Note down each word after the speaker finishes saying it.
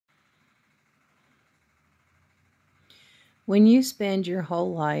When you spend your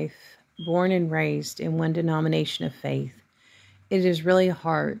whole life born and raised in one denomination of faith, it is really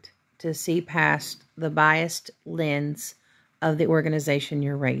hard to see past the biased lens of the organization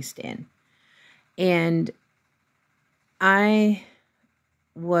you're raised in. And I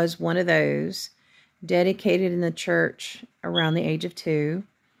was one of those dedicated in the church around the age of 2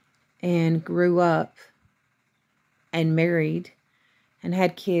 and grew up and married and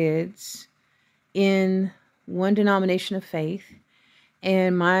had kids in one denomination of faith.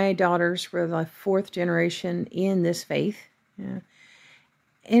 And my daughters were the 4th generation in this faith. Yeah.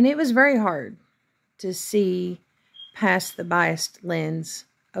 And it was very hard to see past the biased lens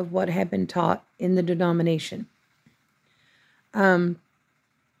of what had been taught in the denomination. And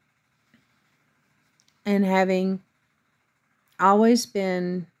having always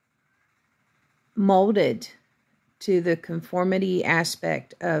been molded to the conformity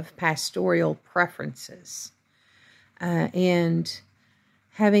aspect of pastoral preferences, and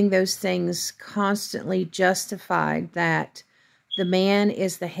having those things constantly justified that the man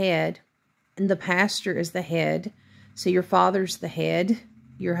is the head and the pastor is the head. So your father's the head,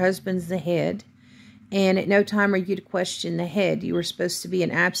 your husband's the head, and at no time are you to question the head. You were supposed to be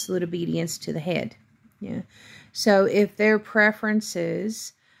in absolute obedience to the head. Yeah. So if their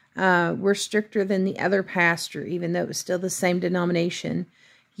preferences were stricter than the other pastor, even though it was still the same denomination,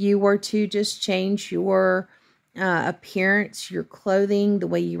 you were to just change your appearance, your clothing, the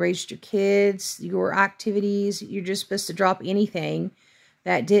way you raised your kids, your activities. You're just supposed to drop anything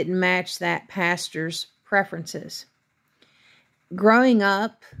that didn't match that pastor's preferences. Growing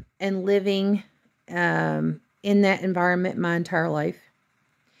up and living in that environment my entire life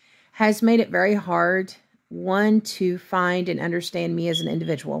has made it very hard, one, to find and understand me as an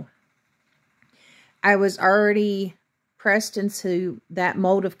individual. I was already pressed into that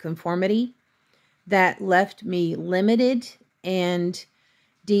mold of conformity that left me limited and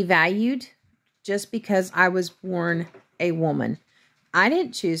devalued just because I was born a woman. I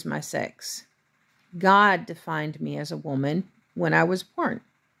didn't choose my sex. God defined me as a woman when I was born.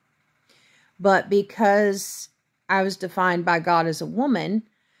 But because I was defined by God as a woman,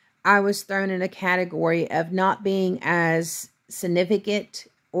 I was thrown in a category of not being as significant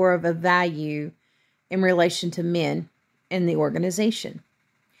or of a value in relation to men in the organization.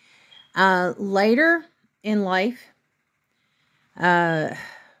 Later in life,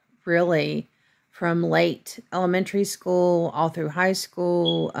 really from late elementary school all through high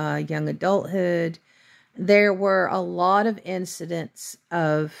school, young adulthood, there were a lot of incidents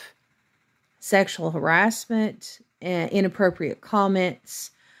of sexual harassment, inappropriate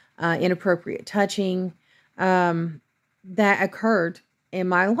comments, inappropriate touching that occurred in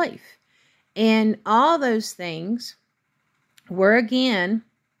my life. And all those things were, again,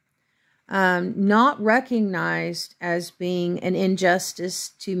 not recognized as being an injustice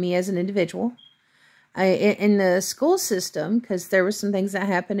to me as an individual. In the school system, because there were some things that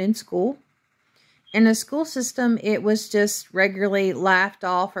happened in school. In the school system, it was just regularly laughed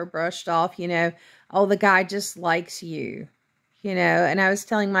off or brushed off, oh, the guy just likes you, and I was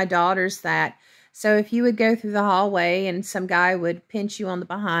telling my daughters that. So if you would go through the hallway and some guy would pinch you on the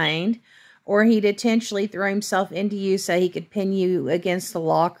behind, or he'd intentionally throw himself into you so he could pin you against the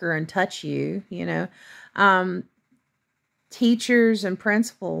locker and touch you, teachers and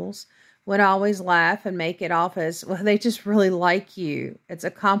principals would always laugh and make it off as, well, they just really like you. It's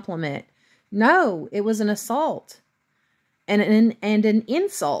a compliment. No, it was an assault and an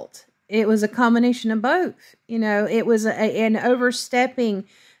insult. It was a combination of both. It was an overstepping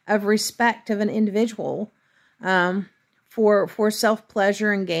of respect of an individual for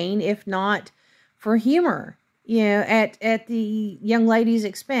self-pleasure and gain, if not for humor, at the young lady's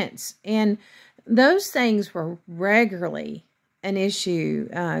expense. And those things were regularly an issue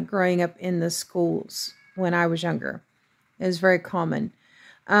growing up in the schools when I was younger. It was very common.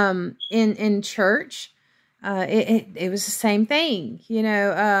 In church, it was the same thing.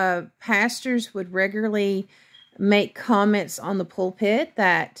 Pastors would regularly make comments on the pulpit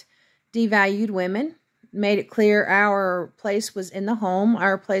that devalued women, made it clear our place was in the home.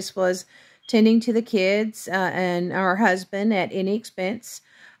 Our place was tending to the kids and our husband at any expense.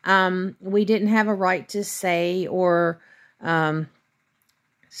 We didn't have a right to say or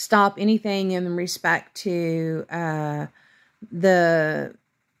stop anything in respect to the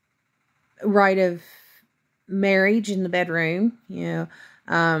right of marriage in the bedroom.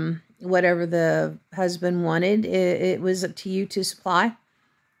 Whatever the husband wanted, it was up to you to supply.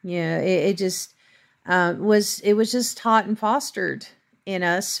 It just was just taught and fostered in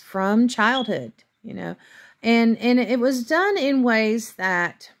us from childhood, and it was done in ways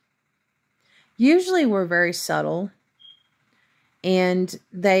that usually were very subtle And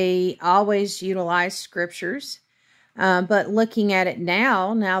they always utilize scriptures. But looking at it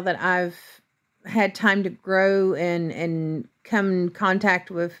now that I've had time to grow and come in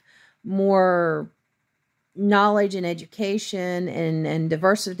contact with more knowledge and education and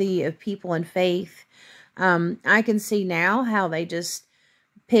diversity of people and faith, I can see now how they just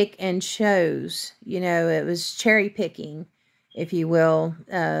pick and chose. It was cherry picking, if you will,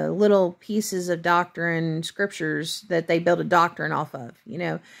 little pieces of doctrine, scriptures that they built a doctrine off of,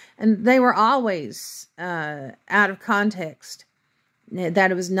 and they were always out of context.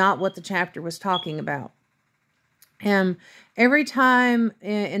 That it was not what the chapter was talking about. Every time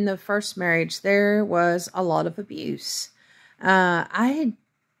in the first marriage, there was a lot of abuse. I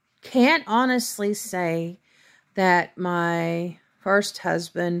can't honestly say that my first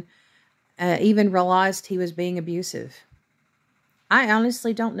husband even realized he was being abusive. I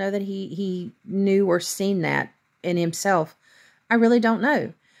honestly don't know that he knew or seen that in himself. I really don't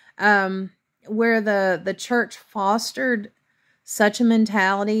know. Where the church fostered such a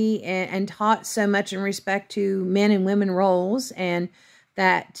mentality and taught so much in respect to men and women roles and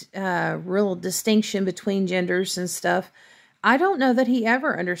that real distinction between genders and stuff, I don't know that he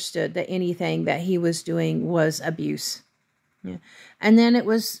ever understood that anything that he was doing was abuse. Yeah. And then it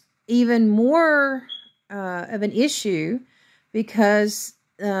was even more of an issue because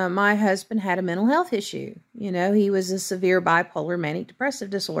my husband had a mental health issue. He was a severe bipolar manic depressive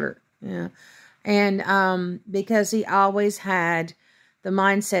disorder. Yeah. And because he always had the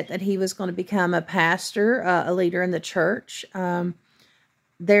mindset that he was going to become a pastor, a leader in the church,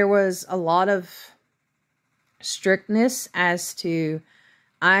 there was a lot of strictness as to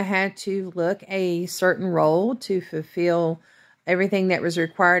I had to look a certain role to fulfill everything that was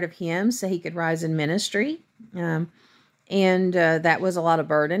required of him so he could rise in ministry. And that was a lot of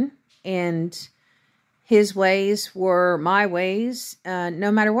burden. And his ways were my ways,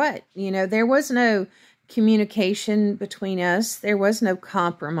 no matter what. There was no communication between us. There was no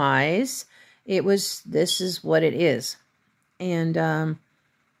compromise. It was, this is what it is. And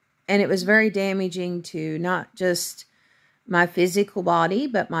it was very damaging to not just my physical body,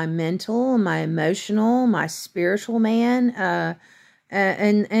 but my mental, my emotional, my spiritual man.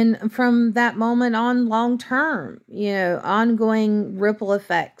 And from that moment on, long term, ongoing ripple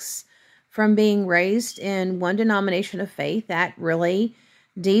effects from being raised in one denomination of faith that really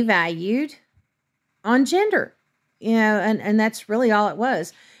devalued on gender, and that's really all it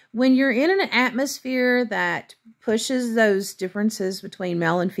was. When you're in an atmosphere that pushes those differences between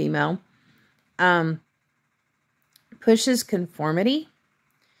male and female, pushes conformity,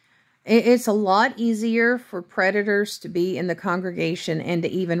 it's a lot easier for predators to be in the congregation and to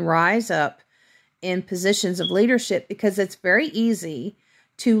even rise up in positions of leadership because it's very easy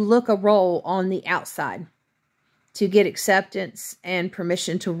to look a role on the outside to get acceptance and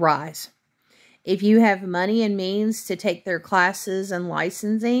permission to rise. If you have money and means to take their classes and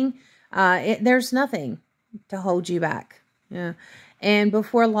licensing, there's nothing to hold you back. Yeah. And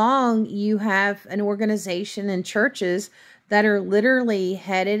before long, you have an organization and churches that are literally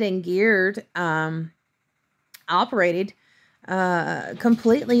headed and geared, operated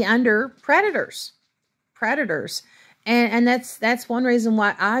completely under predators. And that's one reason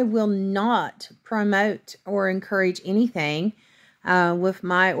why I will not promote or encourage anything with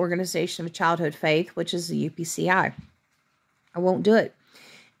my organization of childhood faith, which is the UPCI. I won't do it.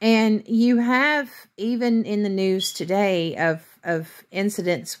 And you have, even in the news today, of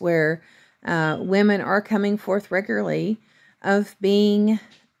incidents where women are coming forth regularly of being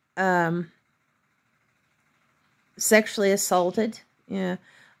sexually assaulted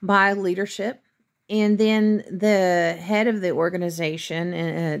by leadership. And then the head of the organization,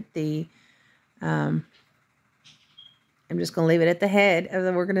 I'm just going to leave it at the head of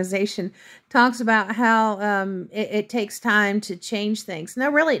the organization, talks about how it takes time to change things.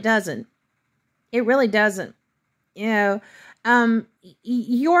 No, really it doesn't. It really doesn't. You're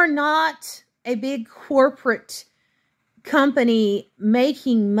not a big corporate company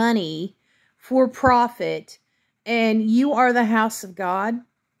making money for profit, and you are the house of God.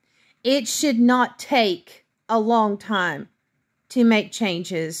 It should not take a long time to make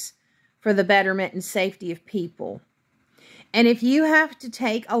changes for the betterment and safety of people. And if you have to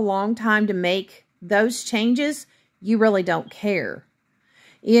take a long time to make those changes, you really don't care.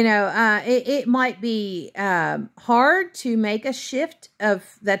 It might be hard to make a shift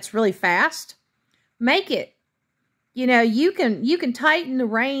that's really fast. Make it. You can tighten the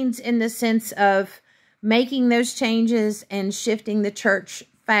reins in the sense of making those changes and shifting the church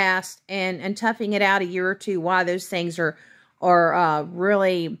fast and toughing it out a year or 2 while those things are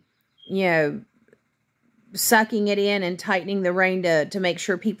really, sucking it in and tightening the rein to make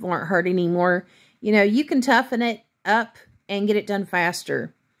sure people aren't hurt anymore. You know, you can toughen it up and get it done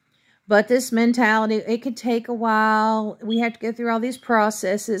faster. But this mentality, it could take a while. We have to go through all these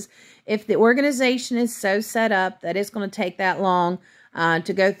processes. If the organization is so set up that it's going to take that long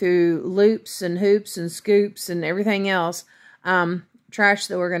to go through loops and hoops and scoops and everything else, trash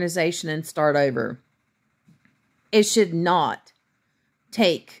the organization and start over. It should not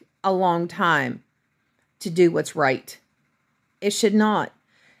take a long time to do what's right. It should not.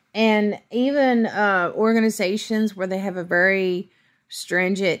 And even organizations where they have a very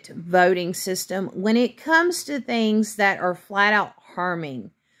stringent voting system, when it comes to things that are flat out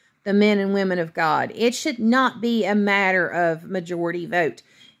harming the men and women of God, it should not be a matter of majority vote.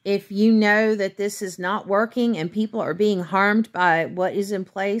 If you know that this is not working and people are being harmed by what is in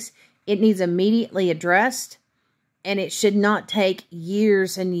place, it needs immediately addressed, and it should not take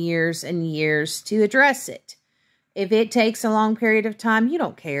years and years and years to address it. If it takes a long period of time, you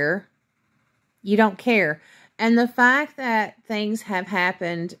don't care. You don't care. And the fact that things have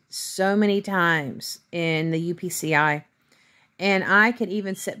happened so many times in the UPCI, and I could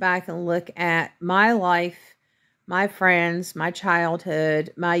even sit back and look at my life, my friends, my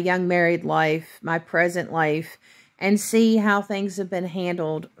childhood, my young married life, my present life, and see how things have been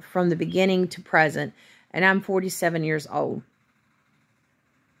handled from the beginning to present. And I'm 47 years old.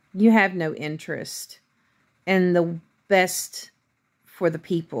 You have no interest in the best for the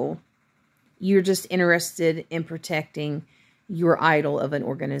people. You're just interested in protecting your idol of an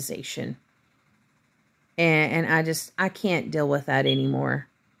organization. And I can't deal with that anymore.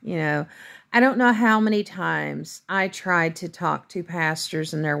 You know, I don't know how many times I tried to talk to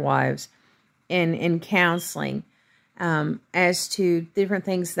pastors and their wives in counseling as to different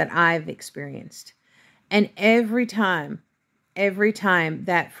things that I've experienced. And every time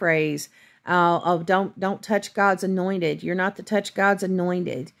that phrase, oh, don't touch God's anointed. You're not to touch God's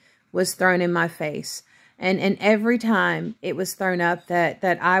anointed, was thrown in my face. And every time it was thrown up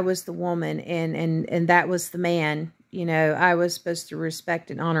that I was the woman and that was the man, you know, I was supposed to respect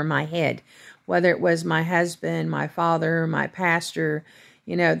and honor my head, whether it was my husband, my father, my pastor,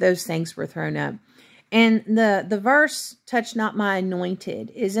 you know, those things were thrown up. And the verse, touch not my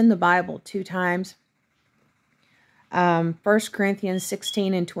anointed, is in the Bible 2 times. 1 Corinthians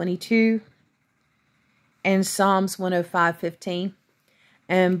 16 and 22 and Psalms 105:15.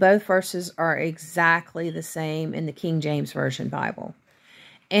 And both verses are exactly the same in the King James Version Bible.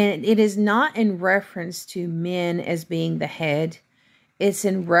 And it is not in reference to men as being the head. It's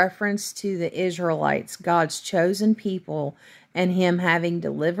in reference to the Israelites, God's chosen people, and Him having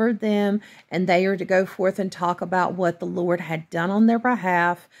delivered them. And they are to go forth and talk about what the Lord had done on their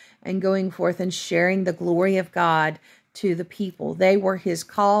behalf and going forth and sharing the glory of God to the people. They were His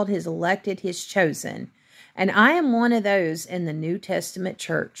called, His elected, His chosen. And I am one of those in the New Testament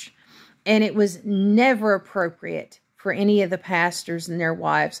church. And it was never appropriate for any of the pastors and their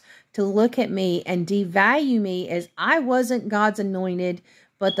wives to look at me and devalue me as I wasn't God's anointed,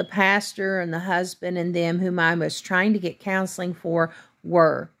 but the pastor and the husband and them whom I was trying to get counseling for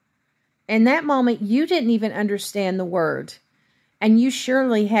were. In that moment, you didn't even understand the word. And you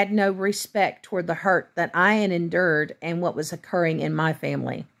surely had no respect toward the hurt that I had endured and what was occurring in my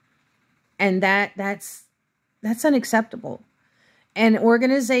family. And that's unacceptable. And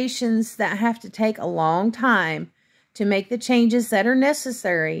organizations that have to take a long time to make the changes that are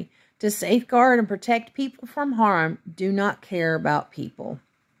necessary to safeguard and protect people from harm do not care about people.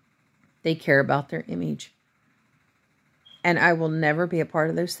 They care about their image. And I will never be a part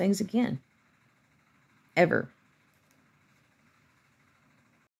of those things again. Ever.